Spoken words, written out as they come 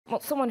Well,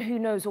 someone who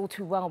knows all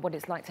too well what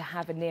it's like to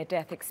have a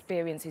near-death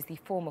experience is the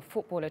former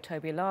footballer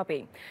Tobi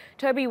Alabi.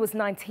 Tobi was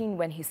 19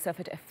 when he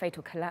suffered a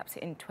fatal collapse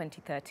in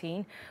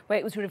 2013, where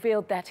it was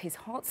revealed that his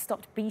heart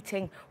stopped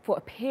beating for a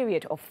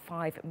period of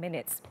 5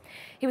 minutes.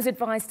 He was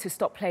advised to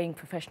stop playing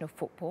professional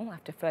football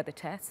after further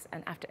tests,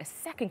 and after a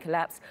second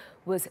collapse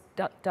was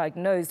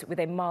diagnosed with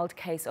a mild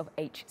case of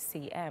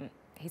HCM.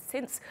 He's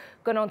since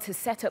gone on to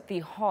set up the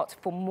Heart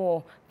for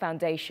More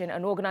Foundation,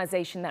 an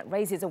organisation that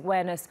raises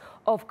awareness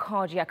of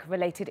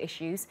cardiac-related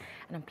issues.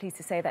 And I'm pleased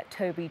to say that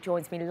Tobi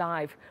joins me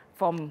live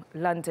from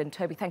London.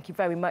 Tobi, thank you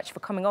very much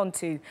for coming on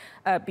to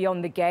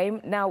Beyond the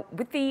Game. Now,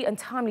 with the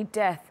untimely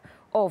death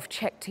of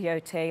Cheick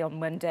Tiote on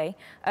Monday,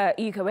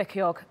 Iko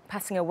Ekiog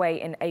passing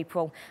away in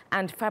April,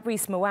 and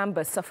Fabrice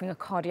Muamba suffering a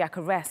cardiac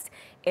arrest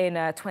in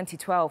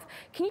 2012.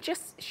 Can you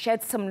just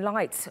shed some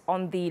light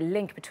on the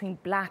link between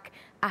black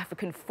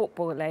African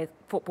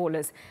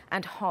footballers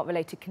and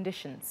heart-related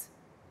conditions?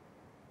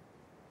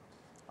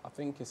 I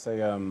think it's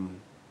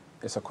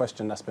a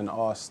question that's been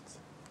asked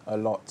a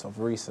lot of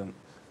recent,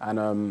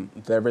 and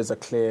there is a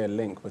clear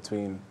link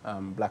between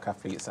black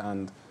athletes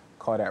and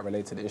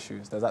cardiac-related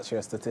issues. There's actually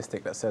a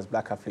statistic that says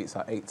black athletes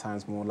are 8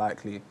 times more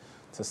likely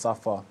to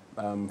suffer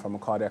from a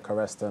cardiac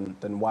arrest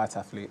than white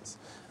athletes.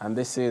 And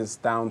this is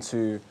down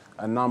to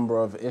a number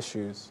of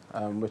issues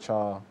which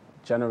are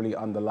generally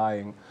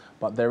underlying.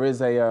 But there is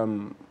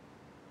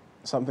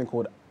something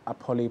called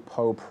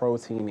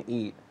apolipoprotein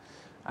E,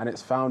 and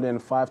it's found in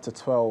 5 to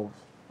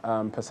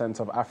 12%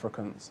 of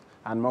Africans,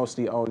 and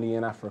mostly only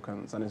in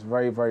Africans. And it's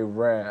very, very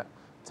rare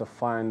to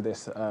find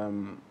this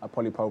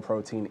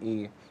apolipoprotein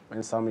E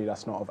in somebody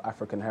that's not of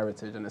African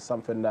heritage, and it's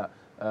something that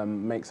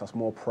makes us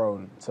more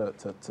prone to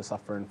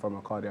suffering from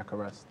a cardiac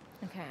arrest.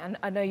 Okay, and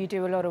I know you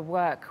do a lot of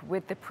work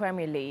with the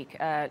Premier League.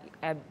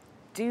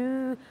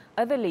 Do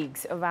other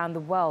leagues around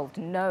the world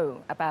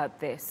know about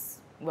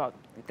this, well,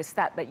 the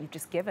stat that you've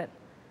just given?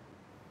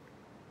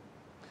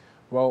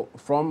 Well,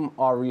 from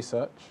our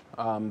research,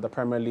 the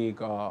Premier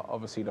League are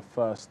obviously the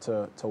first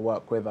to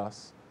work with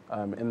us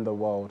in the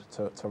world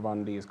to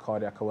run these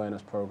cardiac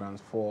awareness programs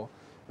for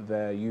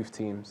their youth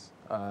teams.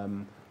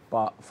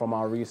 But from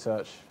our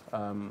research,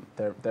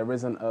 there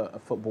isn't a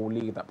football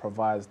league that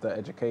provides the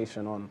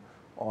education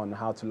on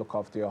how to look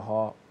after your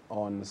heart,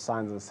 on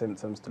signs and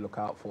symptoms to look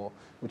out for,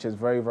 which is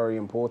very, very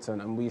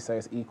important. And we say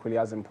it's equally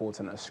as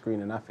important as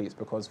screening athletes,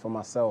 because for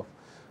myself,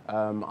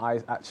 I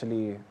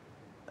actually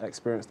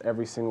experienced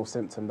every single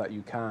symptom that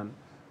you can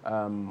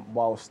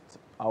whilst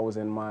I was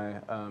in my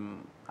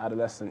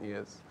adolescent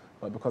years.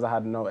 But because I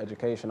had no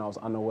education, I was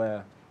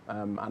unaware,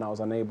 and I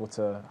was unable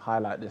to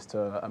highlight this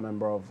to a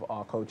member of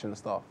our coaching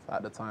staff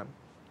at the time.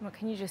 Well,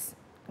 can you just,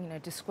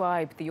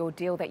 describe the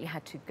ordeal that you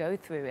had to go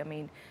through? I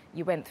mean,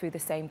 you went through the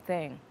same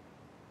thing.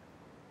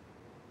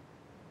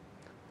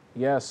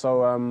 Yeah,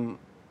 so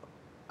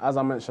as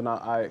I mentioned,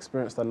 I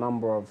experienced a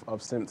number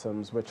of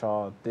symptoms, which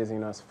are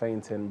dizziness,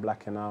 fainting,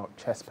 blacking out,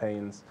 chest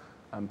pains,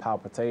 and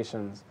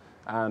palpitations.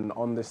 And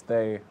on this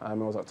day, it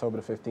was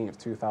October the 15th,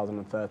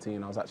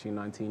 2013, I was actually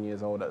 19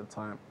 years old at the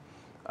time.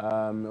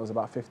 It was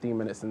about 15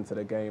 minutes into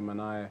the game,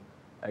 and I,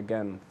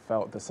 again,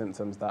 felt the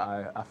symptoms that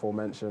I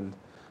aforementioned.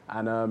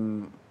 And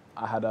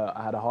I had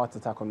a heart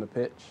attack on the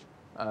pitch.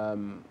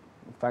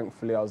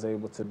 Thankfully, I was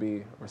able to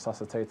be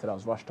resuscitated. I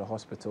was rushed to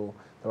hospital.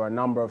 There were a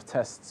number of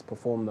tests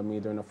performed on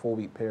me during a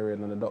 4-week period,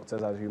 and the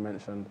doctors, as you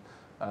mentioned,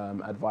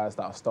 advised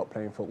that I stop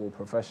playing football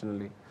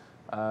professionally.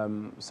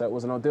 So it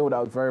was an ordeal that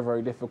was very,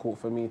 very difficult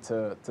for me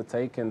to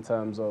take, in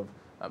terms of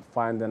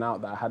finding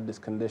out that I had this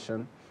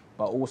condition,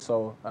 but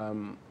also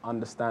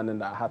understanding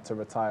that I had to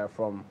retire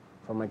from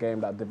a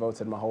game that I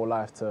devoted my whole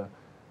life to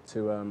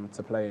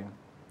playing.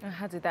 And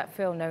how did that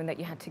feel, knowing that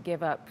you had to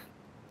give up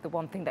the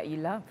one thing that you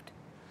loved?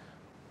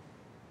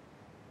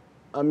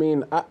 I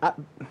mean,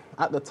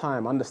 at the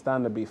time,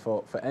 understandably,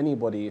 for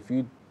anybody, if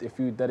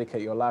you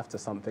dedicate your life to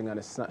something and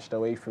it's snatched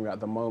away from you at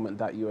the moment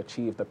that you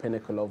achieve the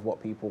pinnacle of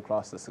what people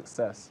class as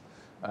success,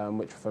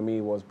 which for me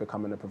was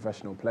becoming a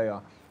professional player,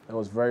 it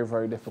was very,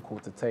 very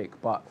difficult to take.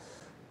 But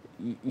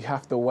you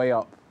have to weigh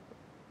up,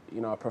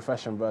 a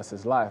profession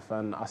versus life,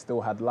 and I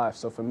still had life.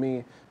 So for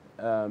me,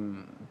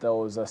 there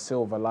was a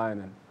silver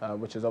lining,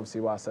 which is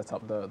obviously why I set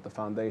up the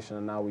foundation,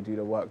 and now we do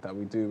the work that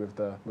we do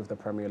with the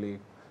Premier League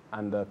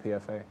and the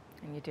PFA.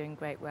 And you're doing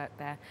great work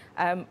there.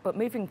 But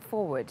moving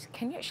forward,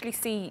 can you actually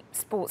see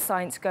sports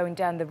science going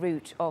down the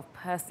route of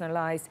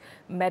personalised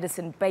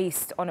medicine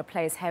based on a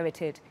player's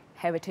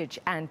heritage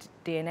and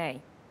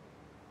DNA?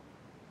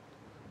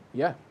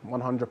 Yeah,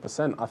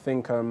 100%. I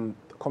think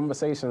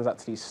conversations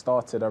actually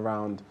started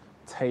around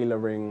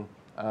tailoring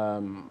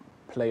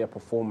player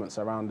performance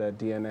around their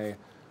DNA.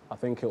 I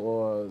think it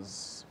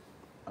was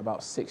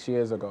about 6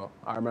 years ago.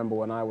 I remember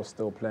when I was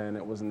still playing,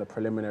 it was in the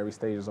preliminary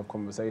stages of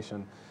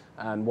conversation.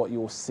 And what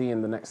you'll see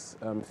in the next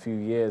few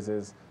years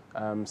is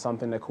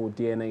something they call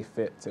DNA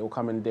Fit. It will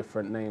come in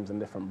different names and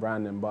different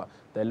branding, but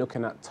they're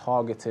looking at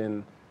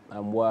targeting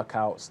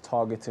workouts,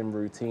 targeting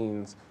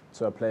routines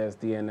to a player's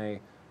DNA,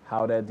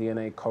 how their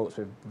DNA copes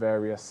with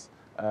various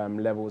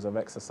levels of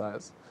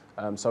exercise.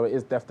 So it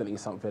is definitely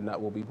something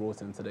that will be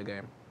brought into the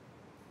game.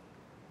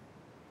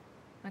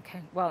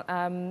 Okay, well,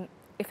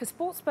 if a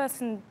sports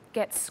person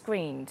gets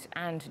screened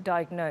and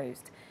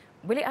diagnosed,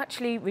 will it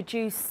actually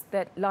reduce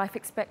their life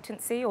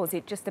expectancy, or is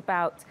it just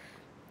about,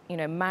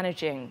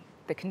 managing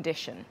the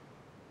condition?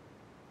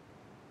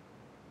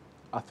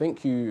 I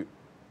think you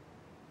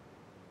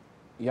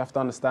have to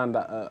understand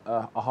that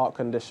a heart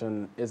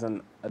condition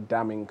isn't a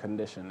damning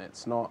condition.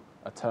 It's not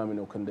a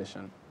terminal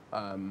condition.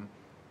 A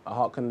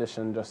heart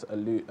condition just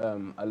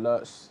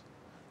alerts,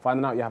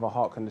 finding out you have a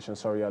heart condition,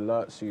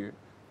 alerts you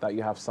that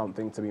you have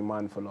something to be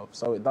mindful of.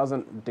 So it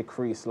doesn't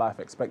decrease life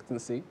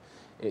expectancy.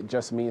 It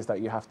just means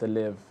that you have to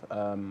live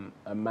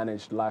a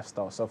managed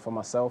lifestyle. So for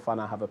myself, I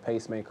now have a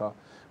pacemaker,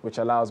 which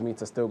allows me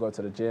to still go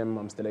to the gym.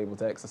 I'm still able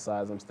to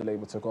exercise. I'm still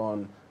able to go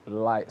on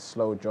light,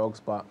 slow jogs.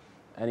 But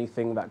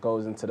anything that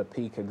goes into the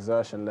peak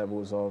exertion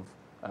levels of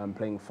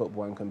playing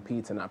football and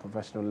competing at a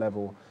professional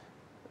level,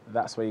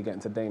 that's where you get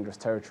into dangerous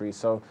territory.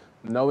 So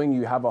knowing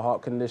you have a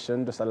heart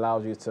condition just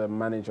allows you to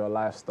manage your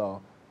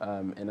lifestyle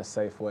in a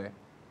safe way.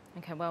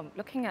 Okay, well,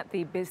 looking at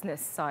the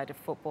business side of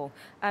football,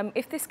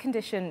 if this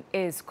condition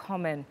is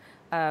common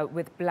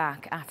with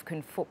black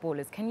African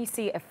footballers, can you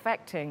see it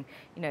affecting,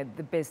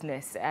 the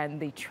business and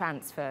the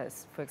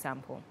transfers, for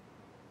example?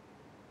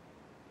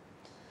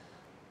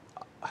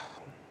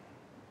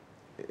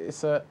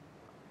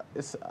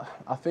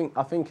 I think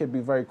it'd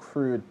be very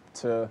crude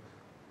to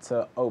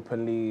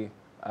openly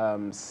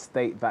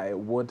state that it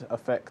would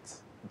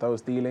affect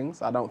those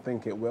dealings. I don't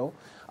think it will.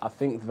 I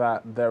think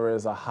that there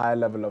is a high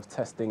level of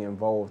testing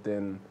involved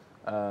in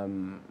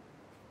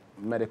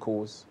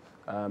medicals,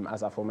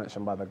 as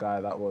aforementioned by the guy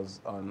that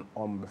was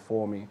on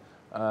before me.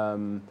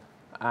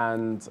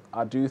 And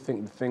I do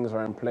think things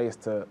are in place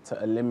to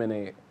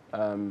eliminate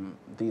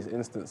these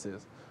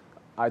instances.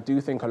 I do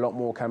think a lot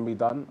more can be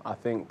done. I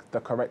think the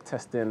correct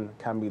testing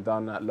can be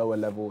done at lower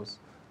levels.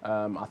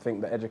 I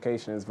think the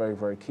education is very,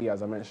 very key,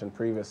 as I mentioned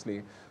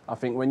previously. I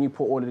think when you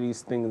put all of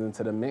these things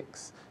into the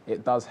mix,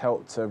 it does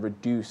help to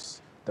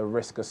reduce the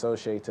risk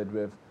associated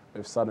with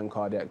sudden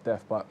cardiac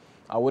death. But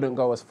I wouldn't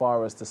go as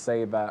far as to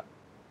say that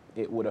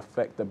it would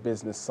affect the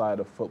business side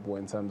of football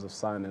in terms of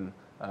signing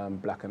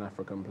black and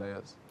African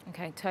players.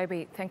 Okay,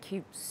 Tobi, thank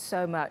you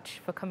so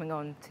much for coming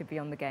on to Be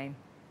On The Game.